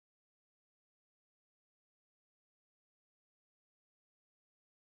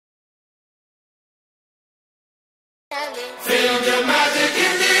Feel the magic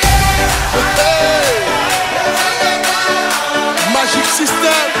in the air. Magic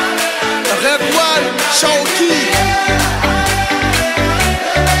System, Red One, Shaoki.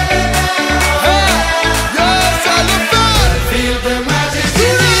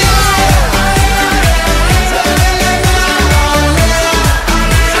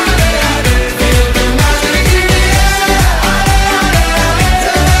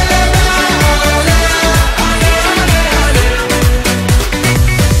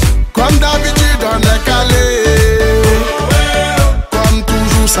 Comme d'habitude on est calé, comme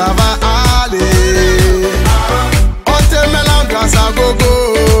toujours ça va aller. On te met l'ambiance à gogo,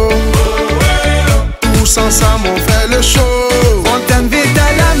 tous ensemble on fait le show. On t'invite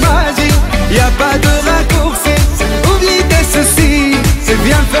à la magie, y a pas de raccourci. Oublie tes soucis, c'est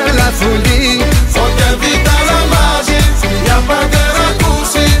bien faire la folie. On t'invite à la magie, y a pas de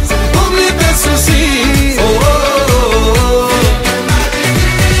raccourci. Oublie tes soucis. Oh, oh, oh, oh.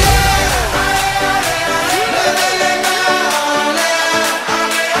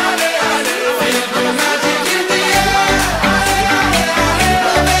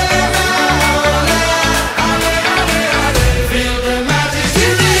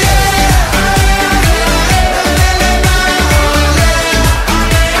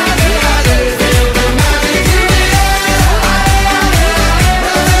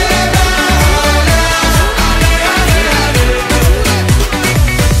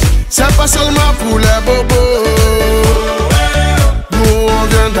 C'est pas seulement pour les bobos, nous on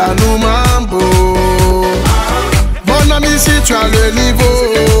vient d'Anou Mambo. Mon ami, si tu as le niveau,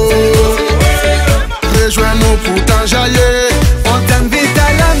 rejoins-nous pour t'enjailler. On t'invite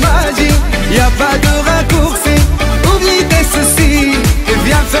à la magie, y a pas de raccourci. Oublie tes soucis, et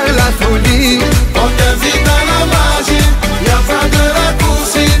viens faire la folie. On t'invite à la magie, y a pas de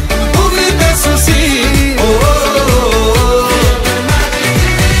raccourci. Oublie tes soucis. Oh, oh, oh, oh.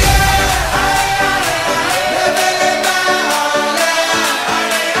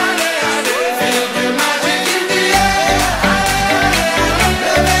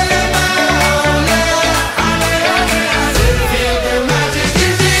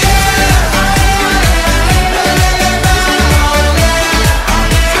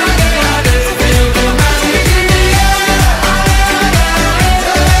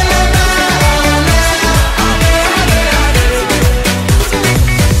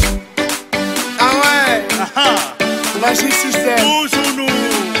 Magic System. Toujours nous.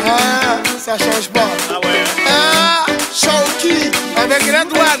 Ah, ça change pas. Ah ouais. Ah, Shaoki avec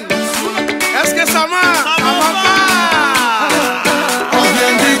Red One. Est-ce que ça marche? Ça va pas. On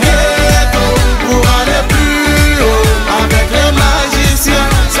vient du ghetto pour aller plus haut. Avec les magiciens,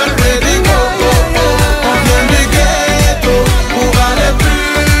 c'est le wedding. Oh, oh, oh. On vient du ghetto pour aller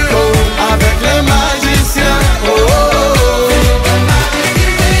plus haut. Avec les magiciens. Oh, oh, oh.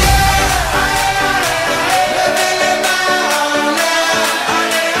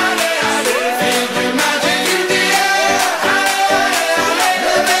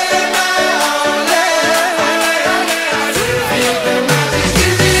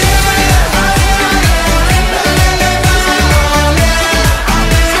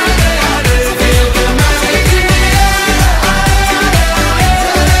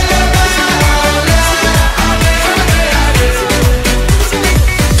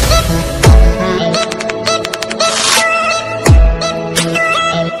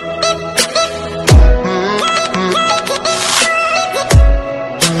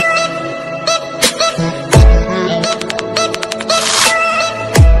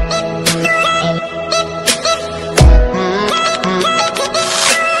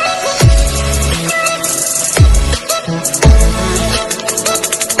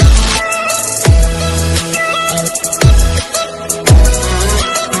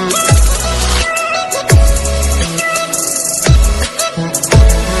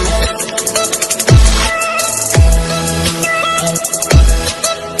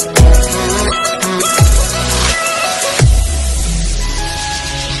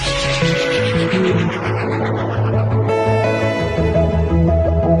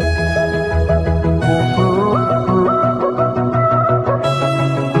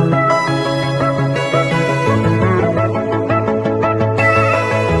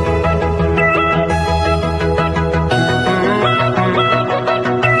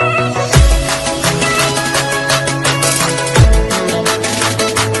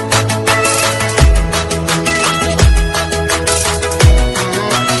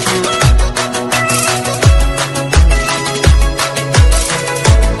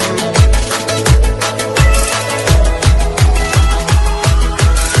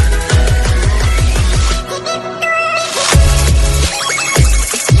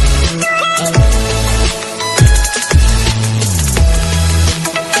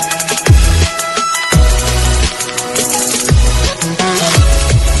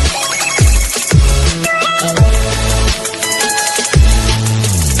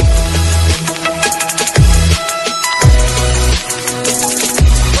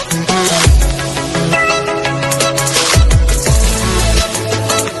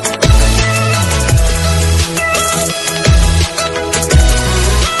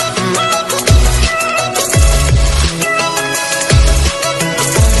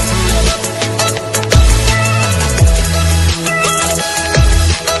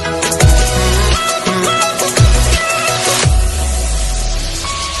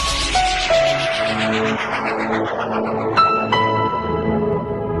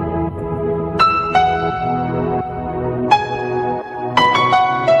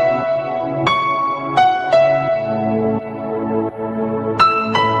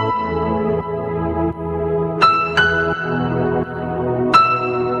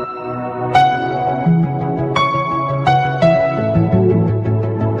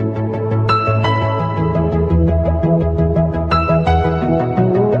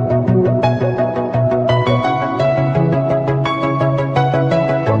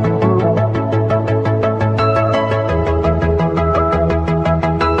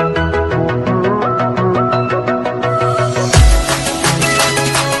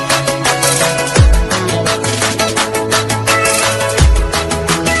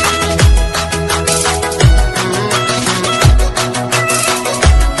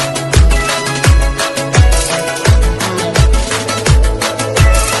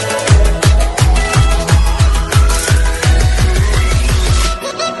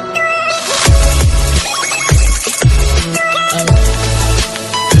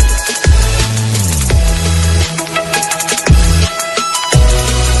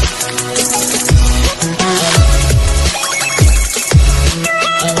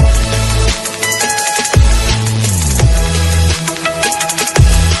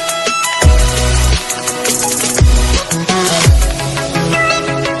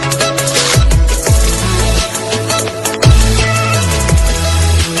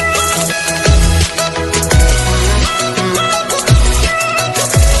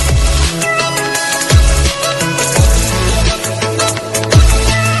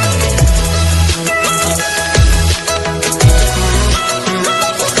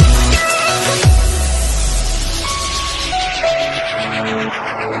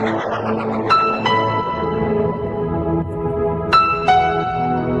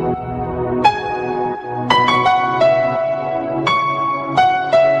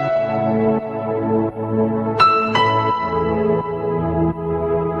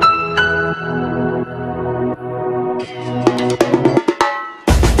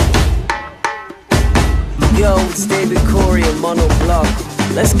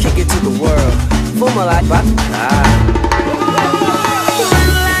 Let's kick it to the world. Fuma like Run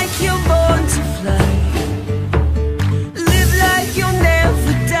like you're born to fly. Live like you'll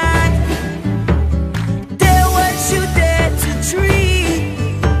never die. Dare what you dare to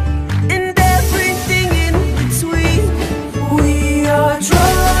dream, and everything in between. We are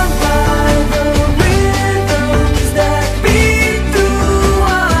drawn by the rhythms that beat through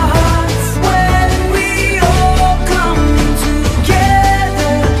our hearts. When we all come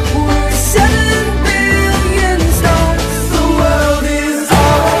together, we're 7 billion stars. The world is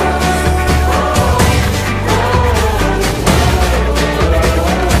ours.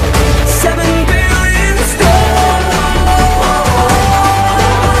 7 billion stars.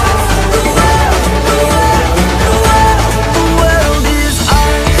 The world is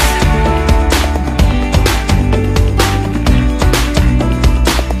ours.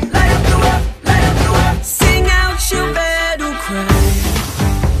 Light up the world, light up the world. Sing out your battle cry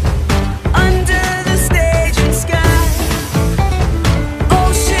under the stage and sky.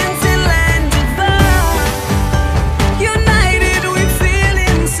 Oceans and land divide. United we feel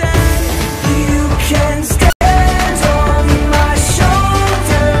inside. You can stand on my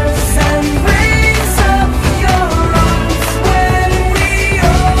shoulders and raise up your arms. When we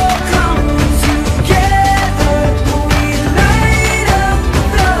all come together, we light up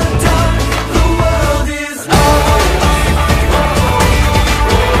the dark. The world is ours.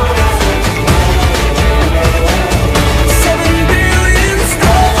 7 billion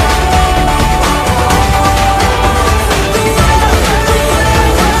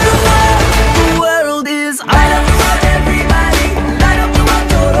the world is ours. Light up the world, everybody. Light up the world,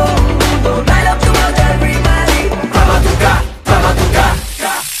 todo mundo. Light up the world, everybody. Pamatuka, pamatuka.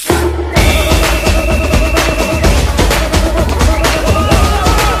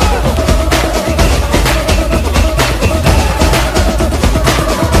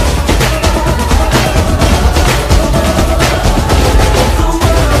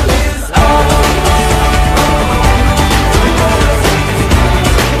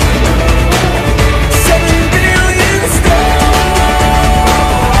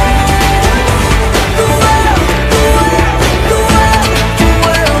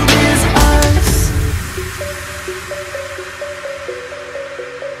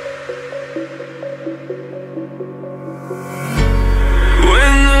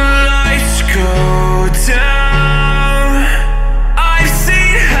 When the lights go down, I've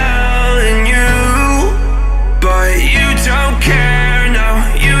seen hell in you, but you don't care, no,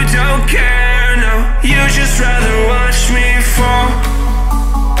 you don't care, no. You just rather watch me fall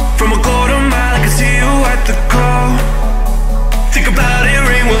from a quarter mile. I can see you at the call. Think about it,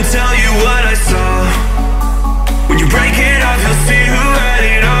 ring won't tell you what I saw. When you break it off, you'll see who had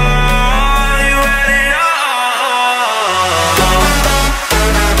it all. You had it all.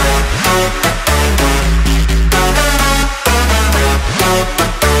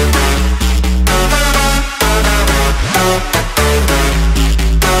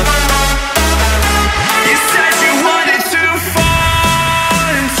 You said you wanted to fall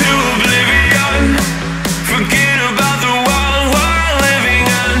into oblivion. Forget about the world we're living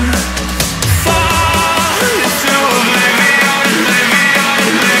in. Fall into oblivion, oblivion,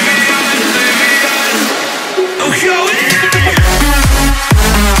 oblivion, oblivion. Oh, going fall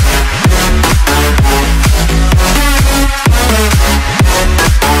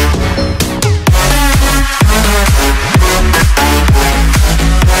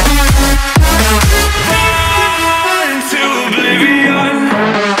into oblivion.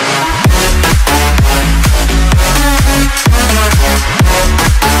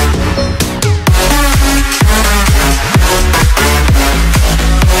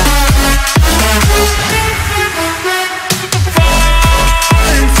 Fall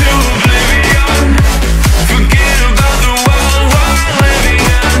into oblivion. Forget about the world we're living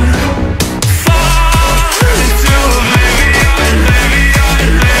in. Fall into oblivion, oblivion,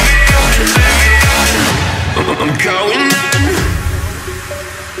 oblivion, oblivion. I'm going in.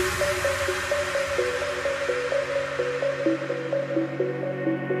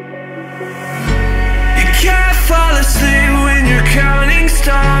 You can't fall asleep when you're counting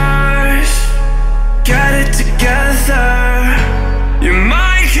stars. Get it together. Your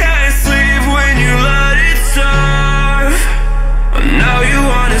mind can't sleep when you let it serve. I know you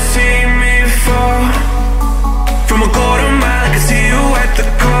wanna see me fall from a quarter mile. I can see you at the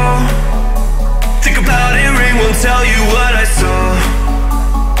call. Think about it, ring won't tell you what I saw.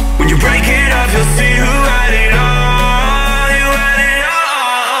 When you break it